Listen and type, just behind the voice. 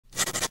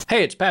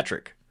Hey, it's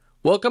Patrick.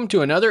 Welcome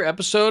to another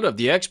episode of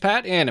the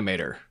Expat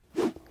Animator.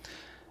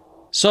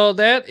 So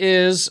that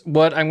is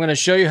what I'm going to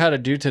show you how to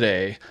do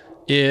today,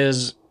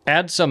 is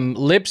add some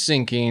lip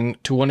syncing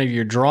to one of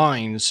your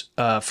drawings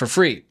for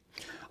free.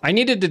 I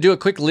needed to do a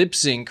quick lip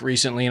sync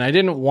recently, and I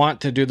didn't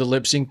want to do the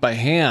lip sync by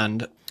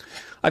hand.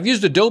 I've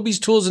used Adobe's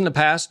tools in the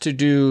past to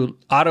do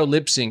auto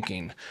lip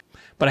syncing,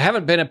 but I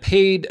haven't been a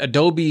paid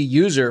Adobe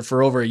user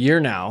for over a year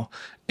now.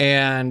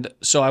 And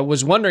so I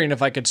was wondering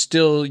if I could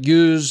still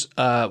use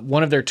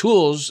one of their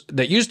tools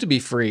that used to be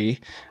free.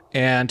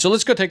 And so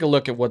let's go take a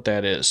look at what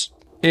that is.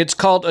 It's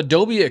called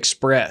Adobe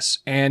Express.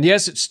 And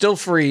yes, it's still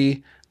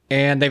free.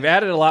 And they've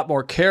added a lot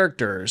more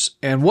characters.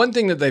 And one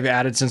thing that they've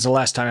added since the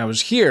last time I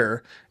was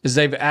here is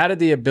they've added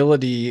the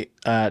ability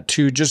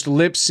to just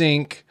lip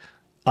sync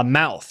a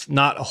mouth,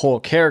 not a whole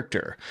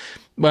character.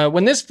 But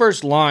when this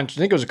first launched,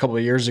 I think it was a couple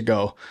of years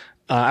ago,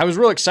 I was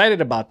real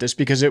excited about this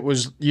because it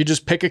was, you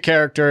just pick a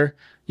character,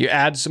 you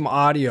add some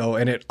audio,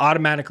 and it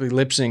automatically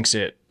lip syncs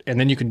it, and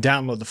then you can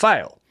download the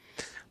file.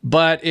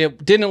 But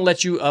it didn't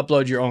let you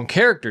upload your own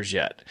characters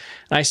yet.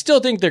 And I still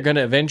think they're going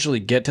to eventually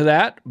get to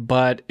that,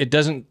 but it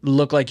doesn't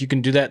look like you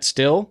can do that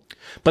still.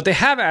 But they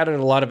have added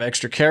a lot of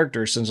extra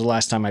characters since the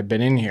last time I've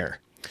been in here.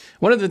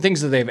 One of the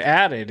things that they've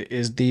added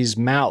is these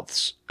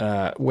mouths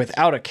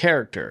without a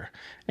character.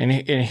 And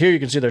here you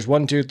can see there's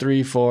 1, 2,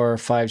 3, 4,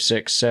 5,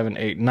 6, 7,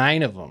 8,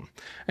 9 of them.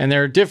 And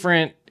they're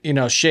different,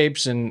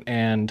 shapes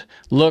and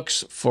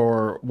looks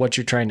for what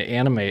you're trying to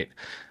animate.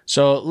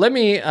 So let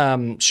me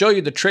show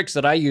you the tricks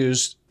that I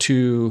use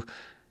to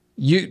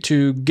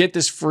get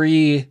this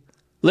free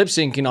lip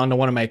syncing onto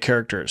one of my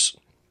characters.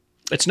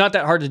 It's not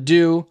that hard to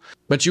do,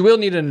 but you will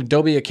need an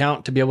Adobe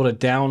account to be able to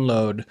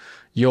download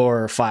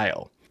your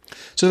file.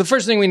 So the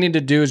first thing we need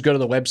to do is go to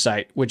the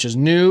website, which is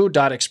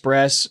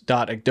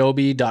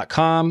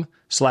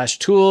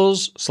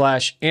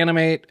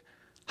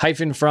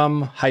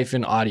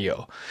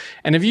new.express.adobe.com/tools/animate-from-audio.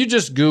 And if you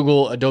just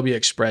Google Adobe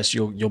Express,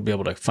 you'll be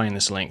able to find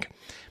this link.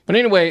 But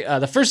anyway,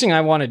 the first thing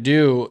I want to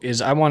do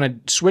is I want to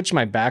switch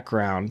my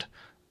background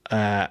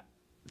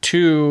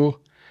to...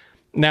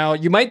 Now,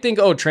 you might think,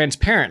 oh,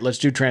 transparent, let's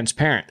do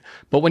transparent.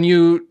 But when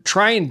you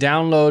try and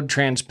download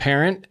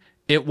transparent,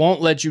 it won't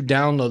let you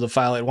download the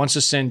file. It wants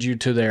to send you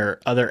to their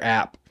other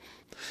app.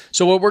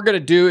 So what we're going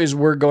to do is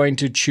we're going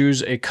to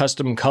choose a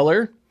custom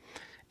color,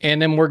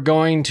 and then we're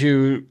going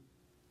to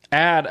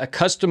add a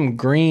custom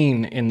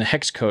green in the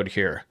hex code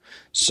here.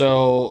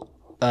 So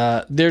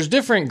there's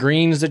different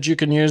greens that you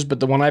can use, but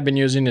the one I've been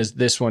using is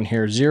this one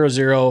here,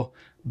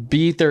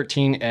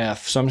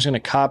 00B13F. So I'm just going to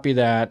copy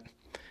that,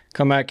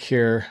 come back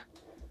here,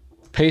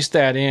 paste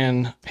that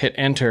in, hit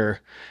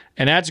enter,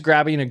 and that's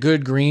grabbing a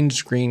good green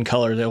screen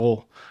color that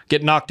will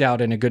get knocked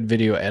out in a good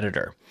video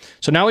editor.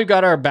 So now we've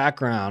got our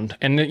background,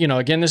 and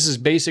again, this is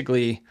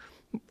basically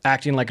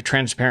acting like a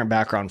transparent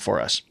background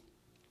for us.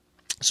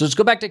 So let's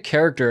go back to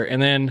character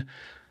and then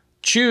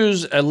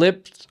choose a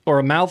lip or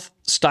a mouth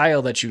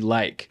style that you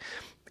like.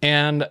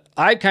 And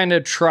I kind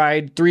of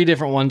tried 3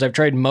 different ones. I've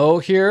tried Mo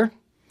here,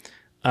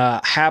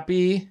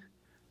 happy,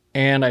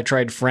 and I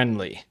tried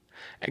friendly,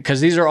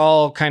 because these are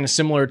all kind of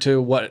similar to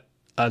what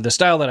the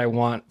style that I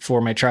want for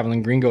my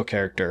traveling gringo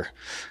character.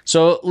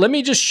 So let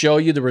me just show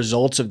you the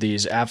results of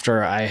these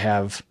after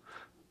I've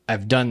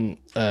done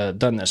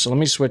this. So let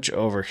me switch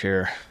over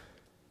here.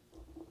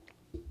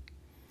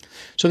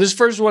 So this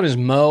first one is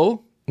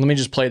Mo. Let me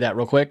just play that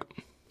real quick.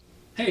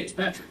 Hey, it's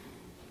Patrick.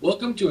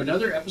 Welcome to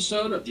another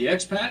episode of the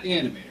Expat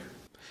Animator.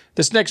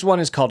 This next one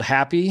is called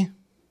Happy.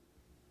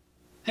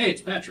 Hey,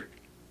 it's Patrick.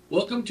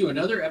 Welcome to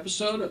another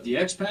episode of the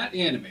Expat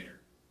Animator.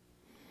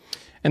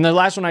 And the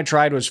last one I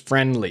tried was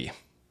Friendly.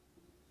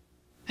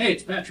 Hey,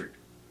 it's Patrick.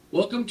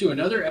 Welcome to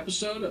another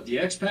episode of the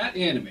Expat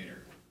Animator.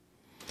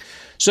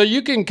 So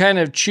you can kind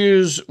of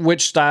choose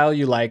which style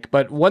you like,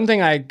 but one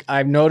thing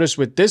I've noticed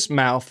with this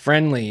mouth,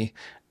 Friendly,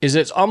 is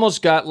it's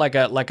almost got like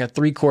a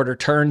 3/4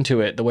 turn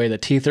to it, the way the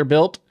teeth are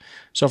built.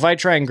 So if I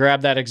try and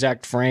grab that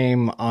exact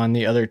frame on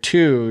the other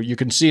two, you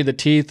can see the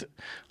teeth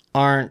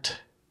aren't,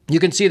 you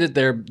can see that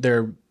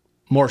they're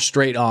more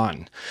straight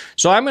on.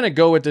 So I'm going to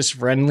go with this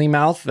Friendly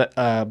mouth,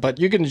 but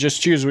you can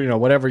just choose,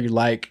 whatever you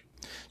like.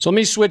 So let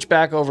me switch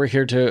back over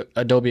here to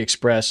Adobe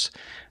Express.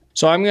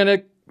 So I'm going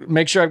to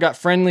make sure I've got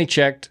Friendly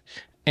checked,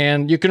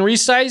 and you can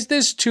resize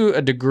this to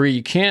a degree.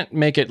 You can't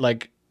make it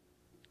like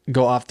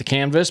go off the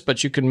canvas,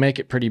 but you can make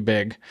it pretty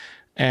big,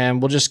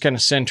 and we'll just kind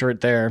of center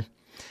it there.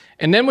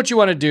 And then what you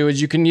want to do is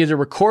you can either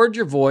record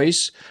your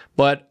voice,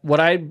 but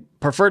what I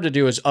prefer to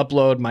do is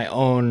upload my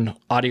own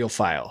audio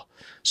file.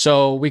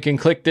 So we can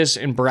click this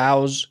and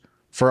browse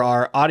for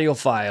our audio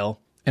file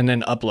and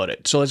then upload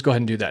it. So let's go ahead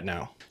and do that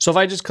now. So if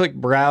I just click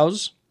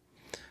browse,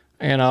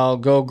 and I'll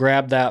go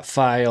grab that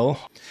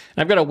file. And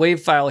I've got a WAV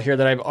file here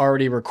that I've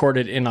already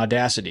recorded in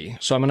Audacity.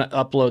 So I'm going to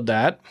upload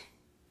that.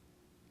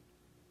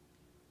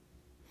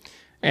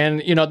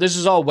 And this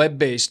is all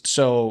web-based,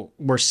 so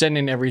we're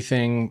sending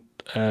everything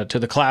to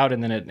the cloud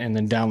and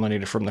then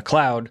downloading it from the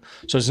cloud.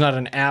 So it's not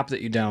an app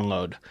that you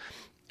download.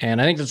 And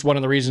I think that's one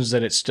of the reasons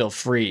that it's still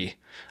free.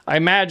 I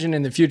imagine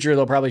in the future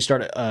they'll probably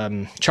start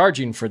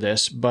charging for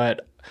this,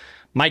 but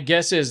my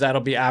guess is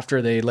that'll be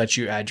after they let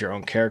you add your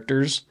own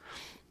characters.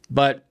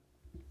 But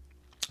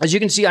as you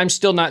can see, I'm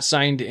still not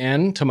signed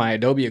in to my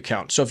Adobe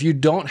account. So if you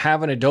don't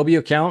have an Adobe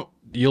account,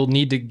 you'll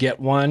need to get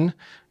one.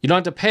 You don't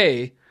have to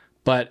pay,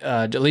 but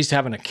at least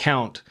have an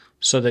account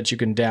so that you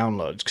can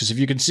download. Because if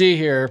you can see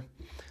here,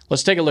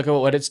 let's take a look at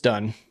what it's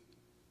done.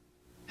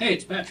 Hey,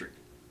 it's Patrick.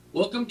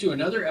 Welcome to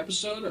another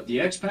episode of the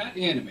Expat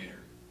Animator.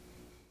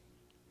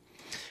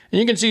 And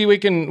you can see we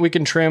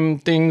can trim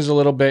things a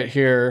little bit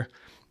here,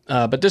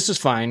 but this is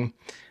fine.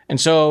 And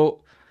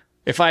so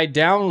if I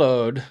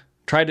download,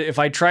 if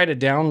I try to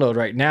download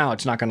right now,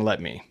 it's not going to let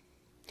me.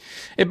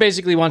 It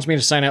basically wants me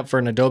to sign up for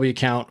an Adobe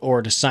account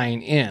or to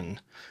sign in.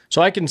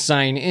 So I can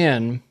sign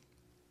in.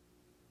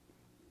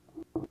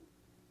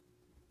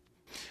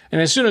 And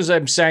as soon as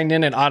I'm signed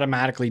in, it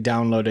automatically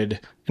downloaded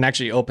and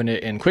actually opened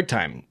it in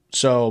QuickTime.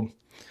 So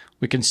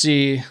we can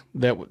see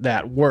that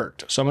that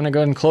worked. So I'm going to go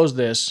ahead and close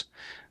this.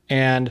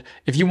 And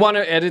if you want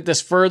to edit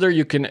this further,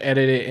 you can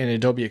edit it in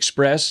Adobe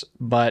Express.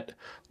 But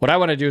what I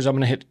want to do is I'm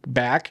going to hit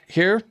back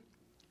here.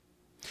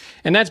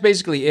 And that's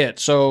basically it.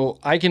 So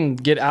I can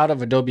get out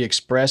of Adobe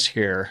Express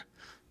here.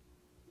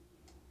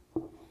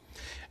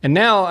 And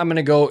now I'm going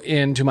to go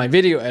into my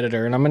video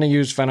editor and I'm going to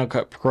use Final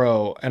Cut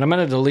Pro. And I'm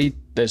going to delete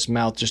this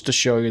mouth just to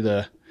show you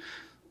the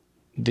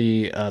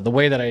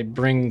way that I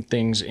bring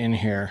things in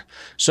here.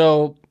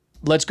 So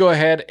let's go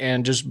ahead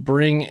and just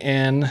bring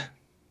in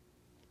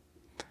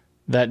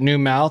that new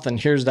mouth. And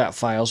here's that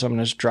file. So I'm going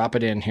to just drop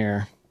it in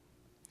here.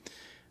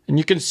 And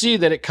you can see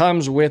that it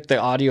comes with the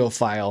audio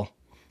file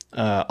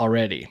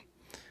already.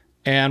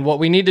 And what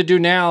we need to do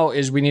now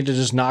is we need to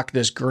just knock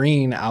this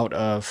green out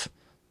of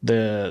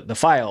the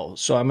file.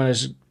 So I'm going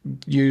to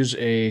use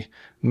a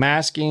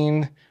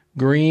masking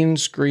green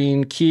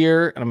screen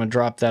keyer, and I'm going to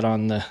drop that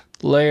on the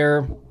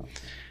layer.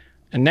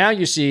 And now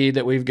you see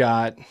that we've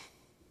got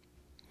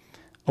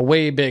a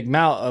way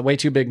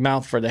too big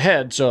mouth for the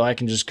head. So I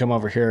can just come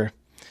over here,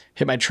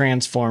 hit my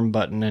transform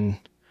button, and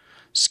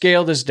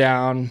scale this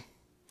down,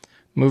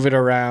 move it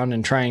around,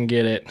 and try and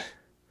get it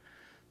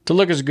to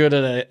look as good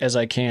as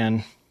I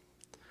can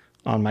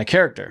on my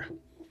character.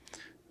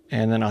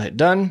 And then I'll hit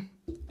done,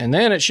 and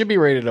then it should be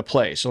ready to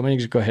play. So let me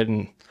just go ahead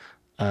and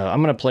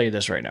I'm going to play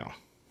this right now.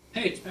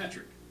 Hey, it's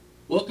Patrick.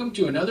 Welcome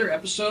to another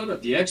episode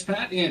of the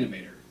Expat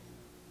Animator.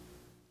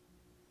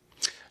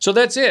 So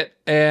that's it.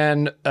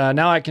 And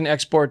now I can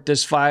export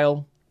this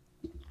file,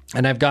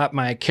 and I've got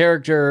my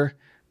character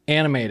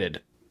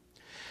animated.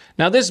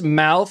 Now this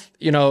mouth,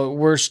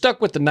 we're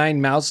stuck with the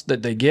 9 mouths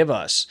that they give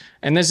us.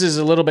 And this is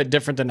a little bit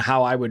different than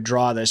how I would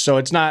draw this. So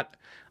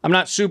I'm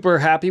not super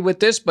happy with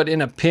this, but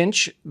in a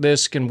pinch,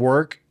 this can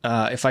work.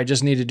 If I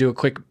just need to do a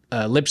quick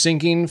lip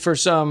syncing for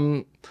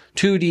some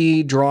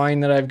 2D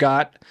drawing that I've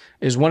got,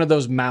 is one of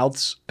those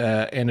mouths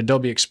in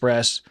Adobe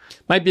Express.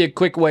 Might be a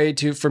quick way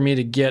for me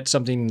to get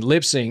something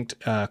lip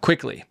synced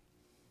quickly.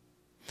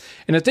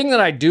 And the thing that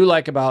I do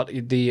like about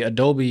the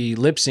Adobe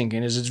lip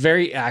syncing is it's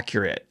very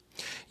accurate.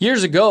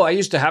 Years ago, I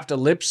used to have to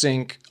lip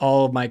sync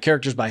all of my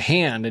characters by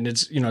hand, and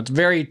it's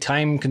very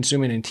time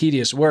consuming and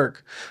tedious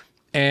work.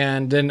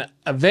 And then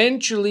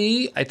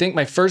eventually, I think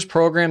my first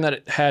program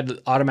that had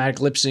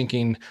automatic lip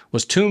syncing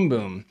was Toon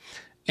Boom.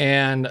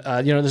 And,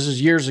 this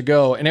is years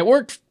ago, and it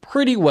worked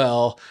pretty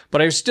well,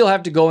 but I still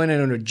have to go in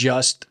and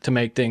adjust to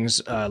make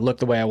things look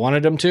the way I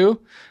wanted them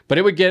to. But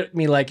it would get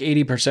me like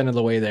 80% of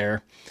the way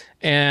there.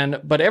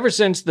 But ever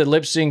since the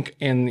lip sync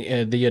in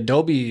the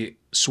Adobe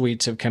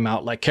suites have come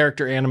out, like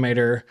Character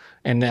Animator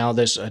and now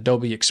this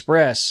Adobe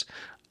Express,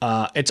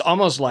 it's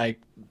almost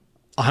like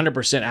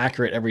 100%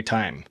 accurate every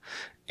time.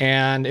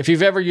 And if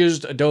you've ever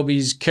used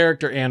Adobe's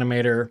Character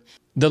Animator,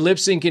 the lip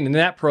syncing in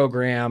that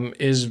program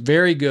is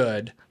very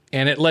good,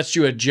 and it lets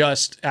you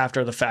adjust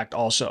after the fact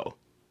also.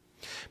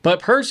 But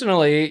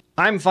personally,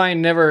 I'm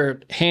fine never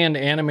hand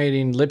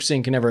animating lip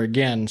syncing ever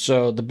again.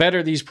 So the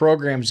better these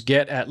programs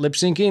get at lip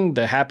syncing,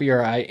 the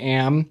happier I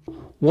am.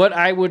 What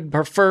I would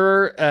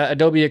prefer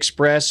Adobe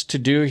Express to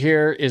do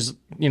here is,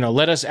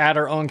 let us add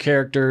our own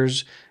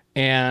characters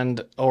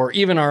or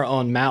even our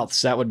own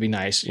mouths. That would be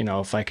nice,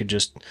 if I could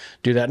just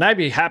do that. And I'd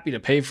be happy to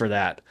pay for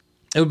that.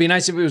 It would be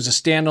nice if it was a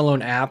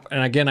standalone app.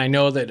 And again, I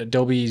know that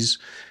Adobe's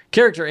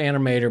Character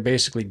Animator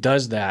basically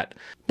does that.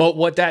 But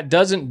what that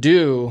doesn't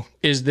do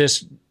is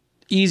this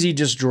easy,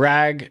 just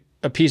drag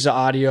a piece of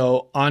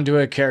audio onto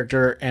a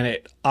character and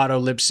it auto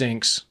lip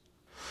syncs.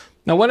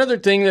 Now, one other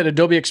thing that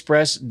Adobe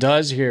Express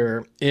does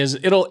here is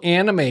it'll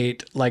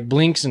animate like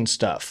blinks and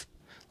stuff.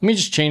 Let me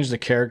just change the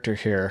character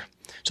here.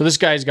 So this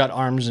guy's got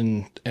arms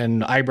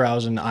and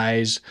eyebrows and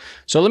eyes.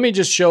 So let me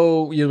just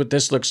show you what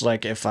this looks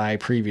like if I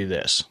preview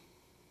this.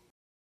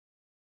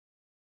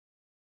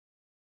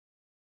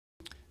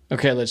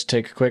 Okay, let's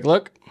take a quick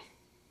look.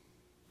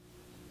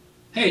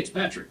 Hey, it's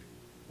Patrick.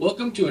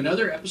 Welcome to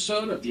another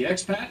episode of the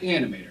Expat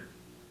Animator.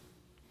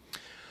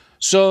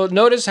 So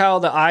notice how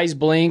the eyes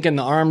blink and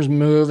the arms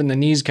move and the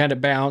knees kind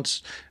of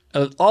bounce.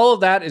 All of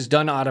that is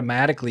done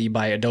automatically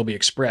by Adobe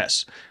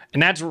Express.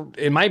 And that's,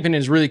 in my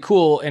opinion, is really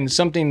cool and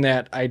something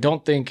that I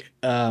don't think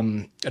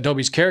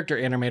Adobe's character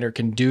animator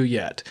can do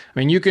yet. I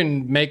mean, you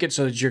can make it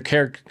so that your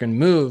character can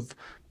move,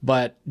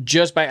 but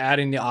just by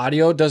adding the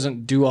audio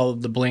doesn't do all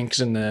of the blinks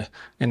and the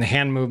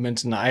hand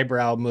movements and the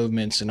eyebrow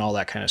movements and all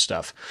that kind of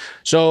stuff.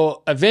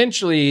 So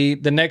eventually,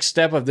 the next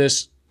step of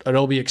this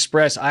Adobe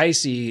Express I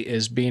see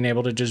is being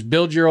able to just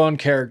build your own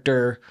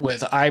character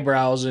with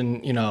eyebrows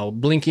and, you know,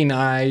 blinking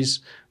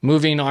eyes,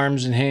 moving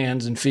arms and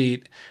hands and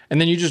feet,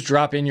 and then you just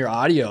drop in your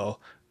audio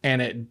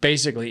and it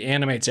basically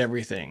animates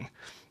everything.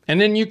 And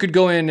then you could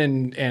go in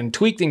and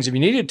tweak things if you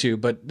needed to,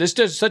 but this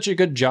does such a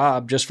good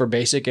job just for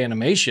basic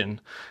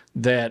animation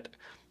that,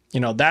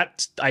 you know,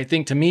 that I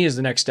think to me is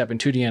the next step in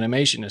 2D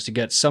animation, is to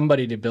get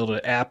somebody to build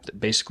an app that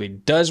basically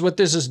does what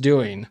this is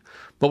doing,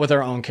 but with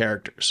our own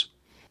characters.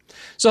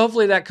 So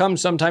hopefully that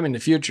comes sometime in the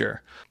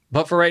future.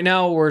 But for right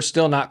now, we're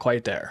still not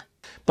quite there.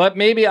 But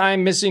maybe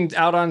I'm missing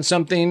out on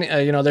something.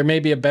 You know, there may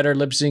be a better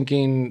lip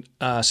syncing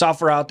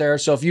software out there.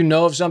 So if you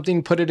know of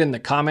something, put it in the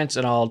comments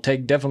and I'll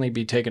definitely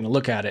be taking a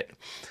look at it.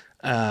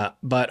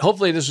 But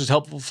hopefully this was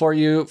helpful for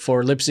you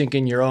for lip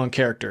syncing your own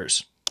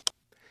characters.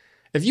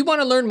 If you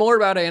want to learn more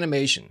about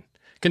animation,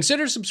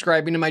 consider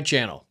subscribing to my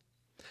channel.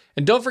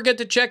 And don't forget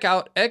to check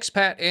out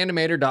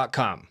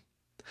expatanimator.com.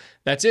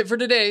 That's it for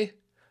today.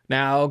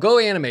 Now go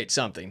animate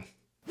something.